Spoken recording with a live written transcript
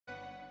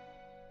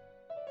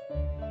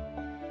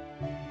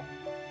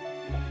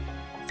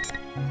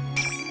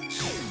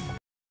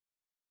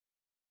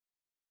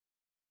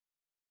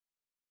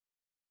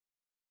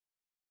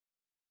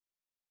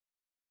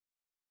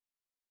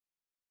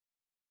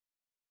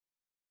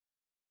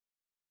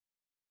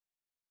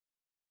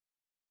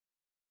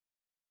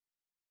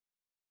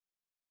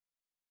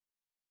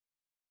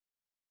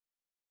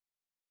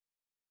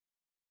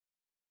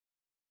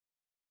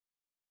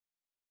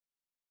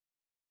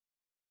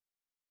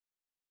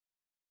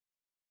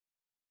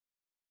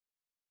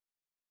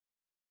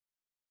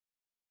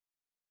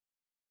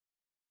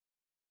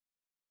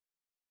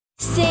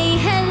Say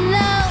hello.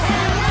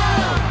 Hello.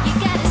 You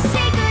gotta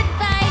say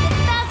goodbye to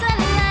 1,000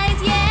 lies,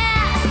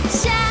 yeah.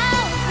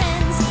 Shout,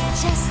 friends,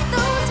 just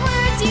those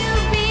words you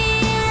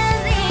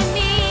really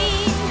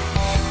mean.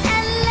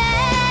 And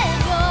let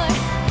your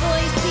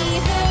voice be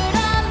heard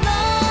all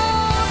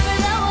over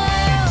the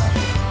world.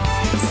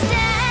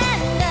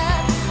 Stand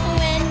up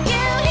when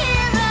you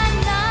hear a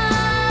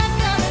knock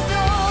on the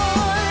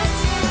door.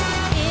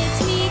 It's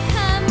me,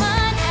 come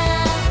on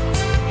out.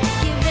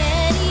 Get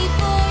ready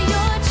for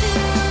your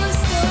true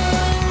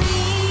story.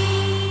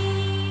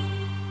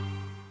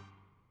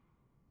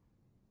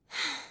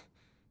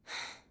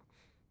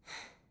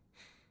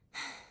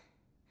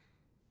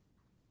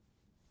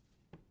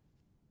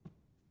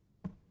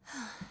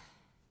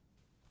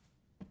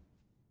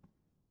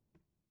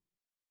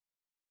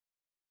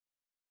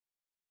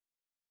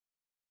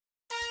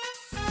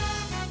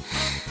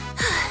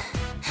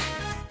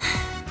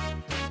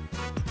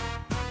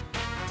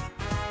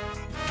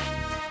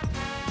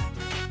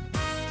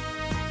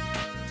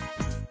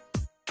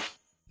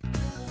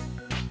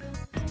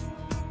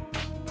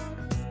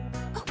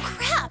 Oh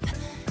crap!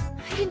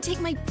 I didn't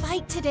take my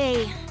bike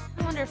today.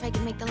 I wonder if I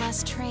can make the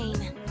last train.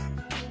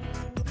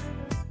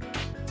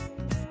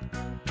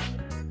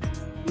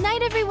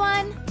 Night,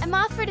 everyone. I'm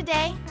off for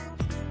today.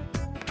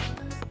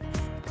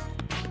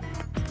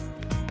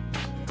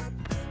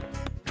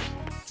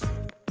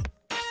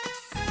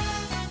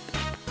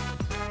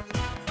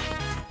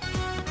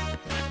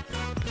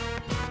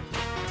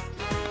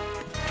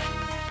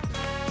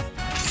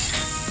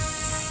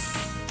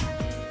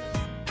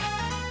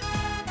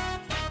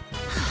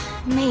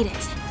 Made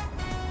it.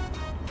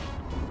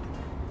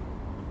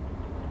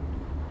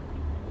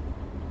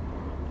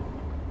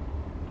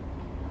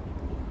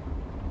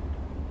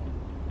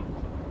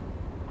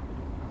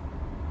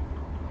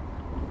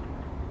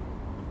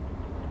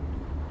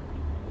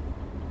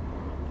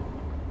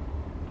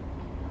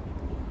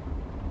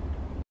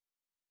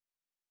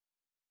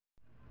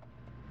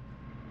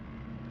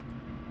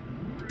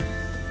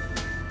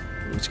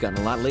 It's gotten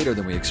a lot later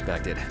than we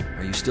expected.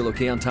 Are you still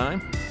okay on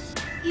time?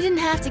 You didn't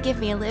have to give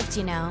me a lift,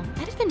 you know.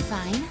 I'd have been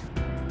fine.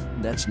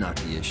 That's not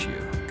the issue.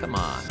 Come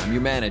on, I'm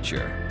your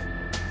manager.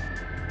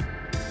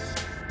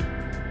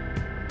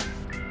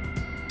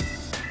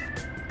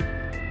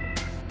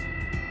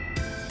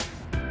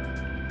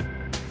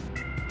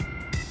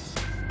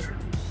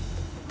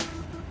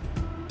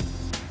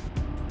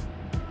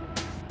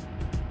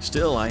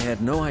 Still, I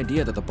had no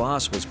idea that the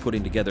boss was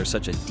putting together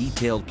such a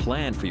detailed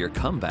plan for your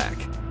comeback.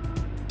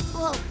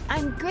 Well,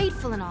 I'm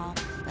grateful and all,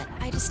 but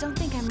I just don't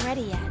think I'm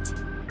ready yet.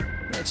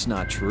 That's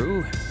not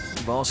true.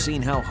 We've all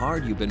seen how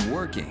hard you've been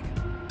working.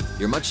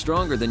 You're much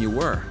stronger than you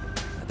were.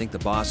 I think the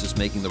boss is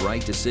making the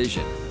right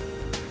decision.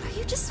 Are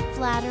you just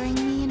flattering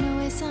me,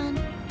 Inoue-san?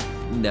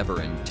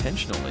 Never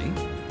intentionally.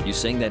 You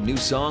sang that new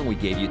song we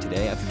gave you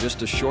today after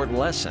just a short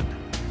lesson.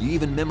 You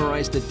even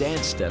memorized the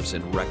dance steps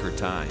in record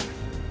time.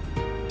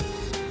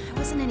 I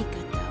wasn't any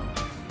good,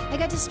 though. I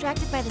got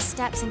distracted by the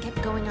steps and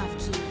kept going off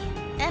key.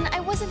 And I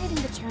wasn't hitting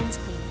the turns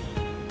cleanly.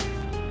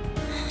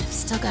 I've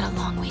still got a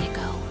long way to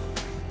go.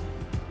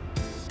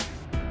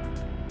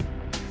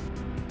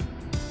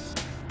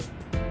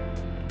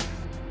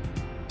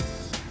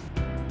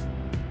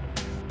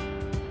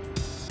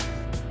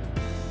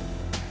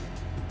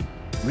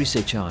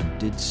 Rise-chan,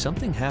 did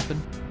something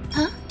happen?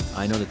 Huh?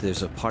 I know that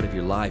there's a part of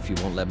your life you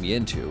won't let me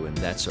into, and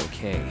that's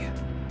okay.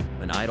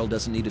 An idol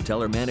doesn't need to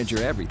tell her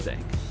manager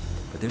everything.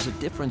 But there's a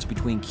difference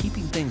between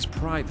keeping things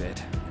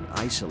private and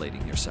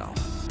isolating yourself.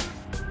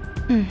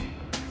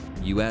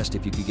 You asked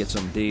if you could get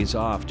some days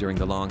off during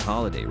the long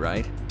holiday,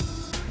 right?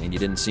 And you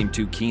didn't seem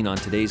too keen on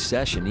today's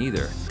session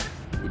either.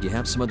 Did you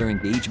have some other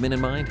engagement in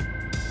mind?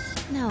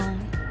 No,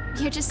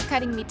 you're just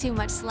cutting me too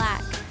much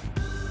slack.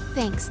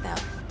 Thanks, though.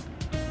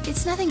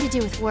 It's nothing to do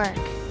with work.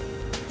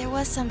 There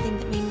was something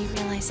that made me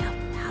realize how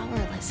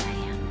powerless I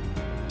am.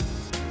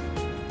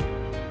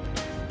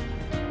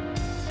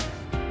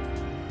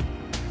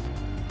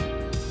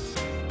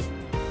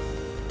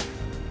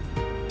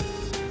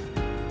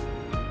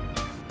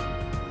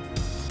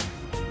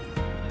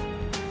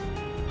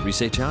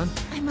 Rise-chan?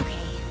 I'm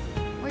okay.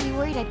 Were you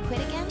worried I'd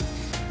quit again?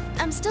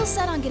 I'm still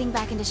set on getting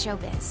back into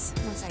showbiz,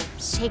 once I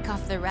shake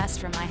off the rust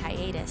from my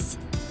hiatus.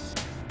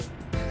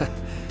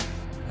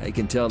 I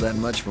can tell that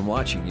much from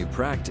watching you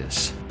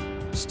practice.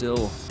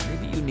 Still,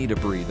 maybe you need a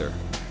breather.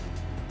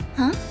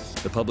 Huh?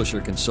 The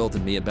publisher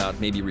consulted me about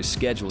maybe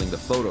rescheduling the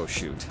photo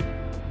shoot.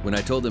 When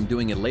I told them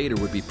doing it later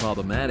would be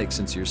problematic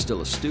since you're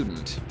still a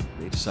student,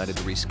 they decided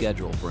to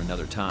reschedule for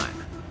another time.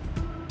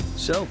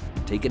 So,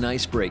 take a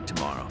nice break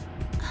tomorrow.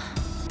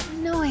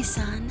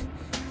 Inoue-san.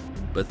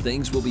 But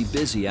things will be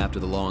busy after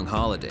the long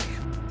holiday.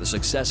 The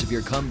success of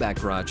your comeback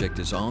project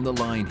is on the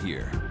line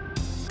here.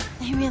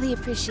 I really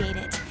appreciate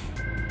it.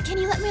 Can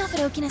you let me off at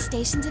Okina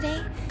Station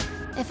today?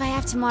 If I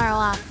have tomorrow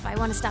off, I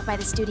want to stop by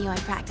the studio and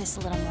practice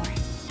a little more.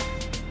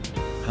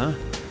 Huh?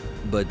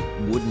 But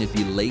wouldn't it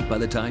be late by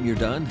the time you're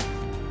done?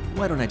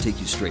 Why don't I take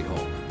you straight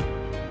home?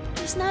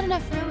 There's not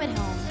enough room at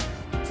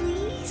home.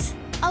 Please?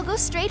 I'll go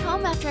straight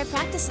home after I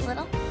practice a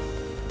little.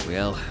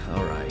 Well,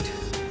 all right.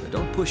 But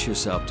don't push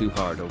yourself too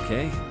hard,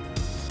 okay?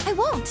 I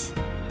won't.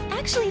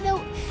 Actually,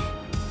 though,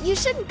 you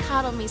shouldn't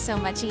coddle me so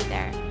much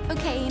either.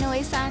 Okay,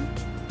 Inoue-san?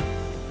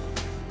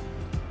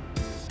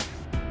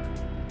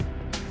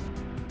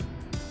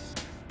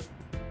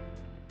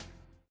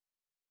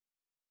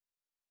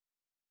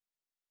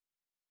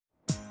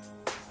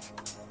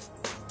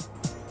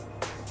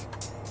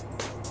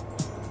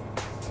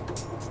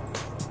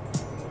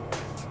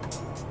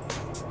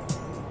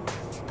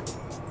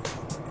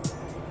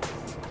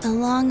 A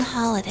long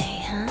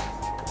holiday, huh?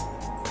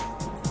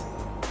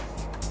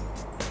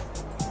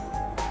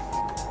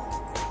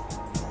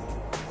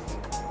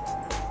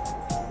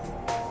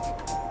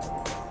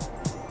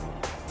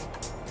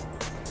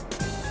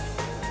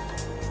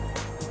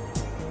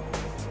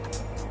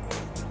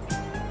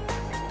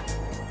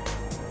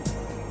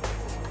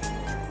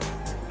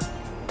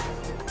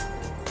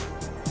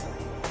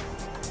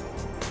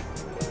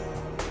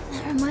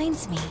 That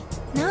reminds me,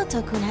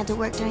 Naoto-kun had to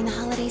work during the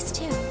holidays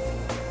too.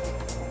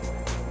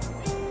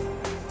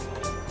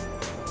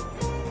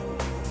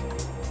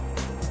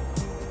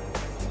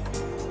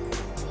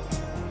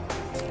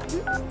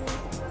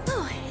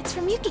 Oh, it's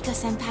from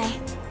Yukiko-senpai.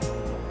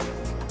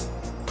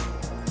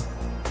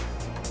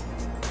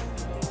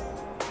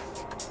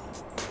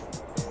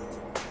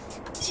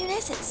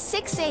 Junes at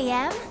 6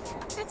 a.m.?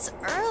 That's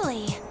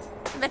early.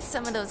 I bet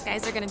some of those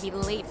guys are gonna be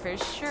late for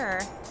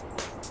sure.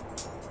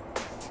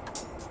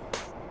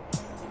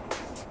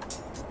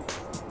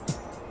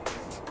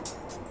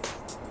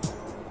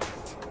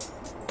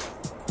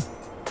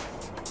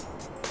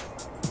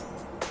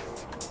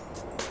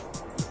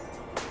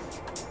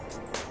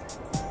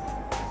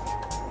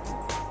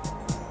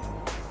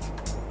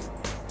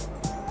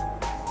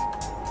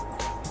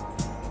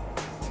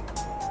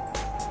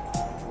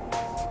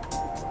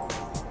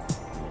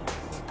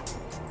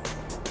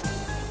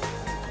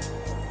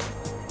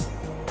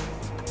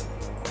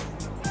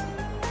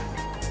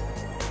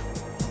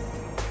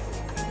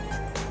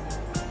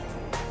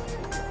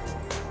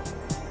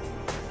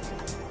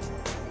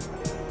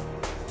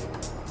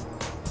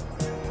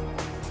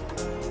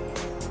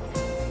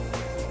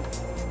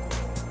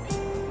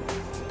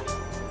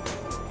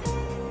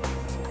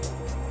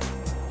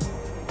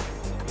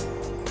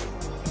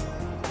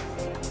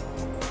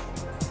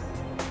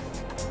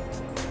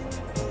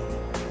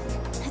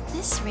 At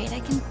this rate, I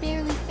can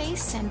barely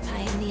face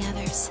Senpai and the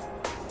others.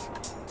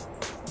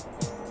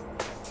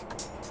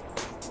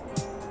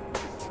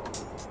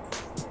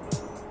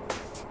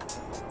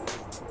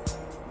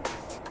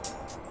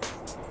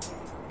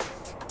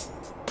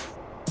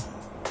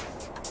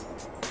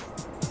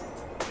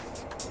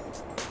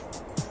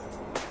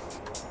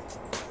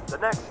 The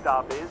next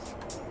stop is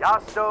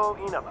Yaso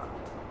Inaba.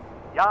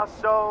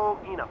 Yaso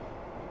Inaba.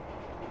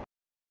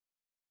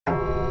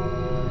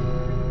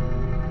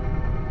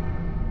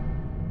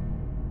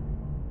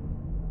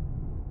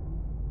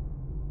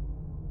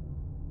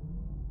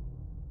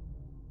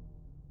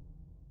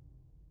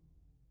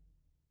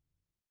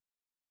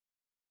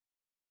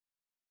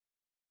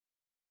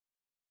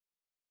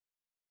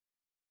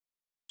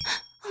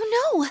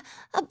 Oh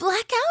no! A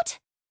blackout?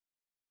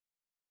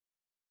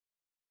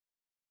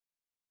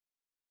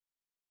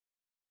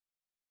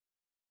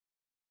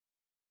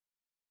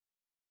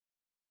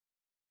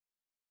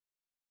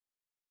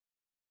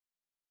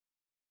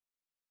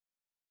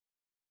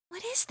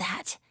 What is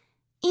that?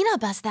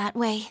 Inaba's that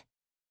way.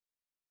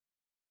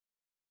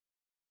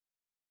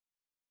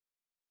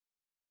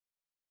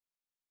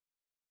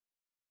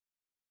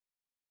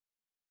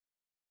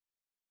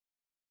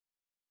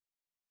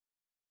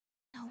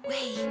 No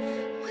way.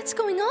 What's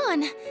going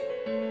on?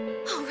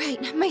 Oh,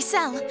 right, my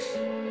cell.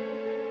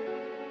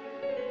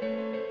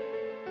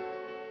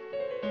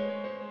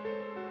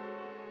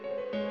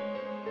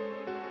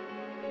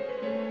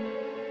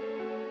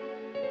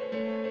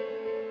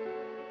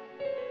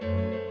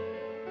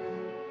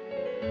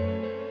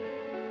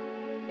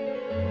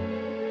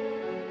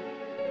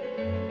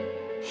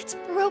 It's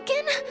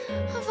broken?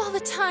 Of all the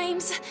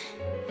times.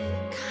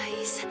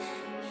 Guys,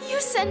 you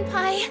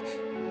senpai.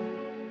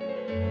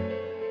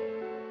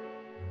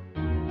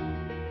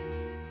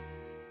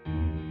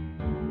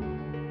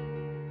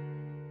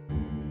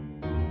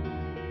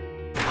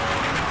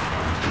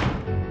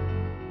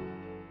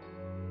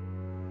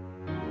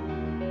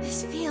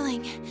 This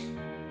feeling,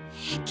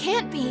 it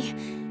can't be.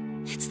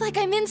 It's like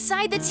I'm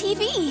inside the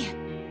TV.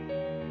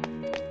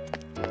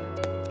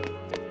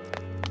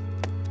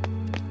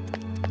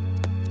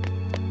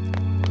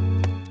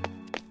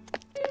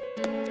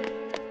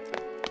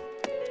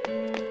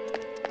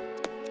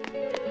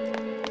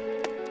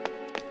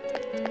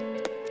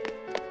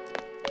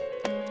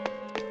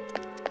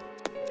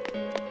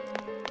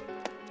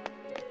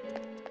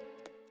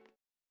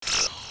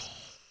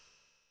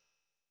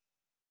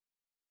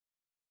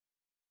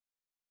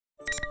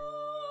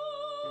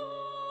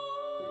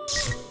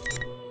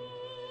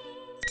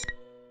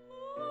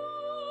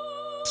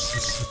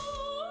 Mississippi.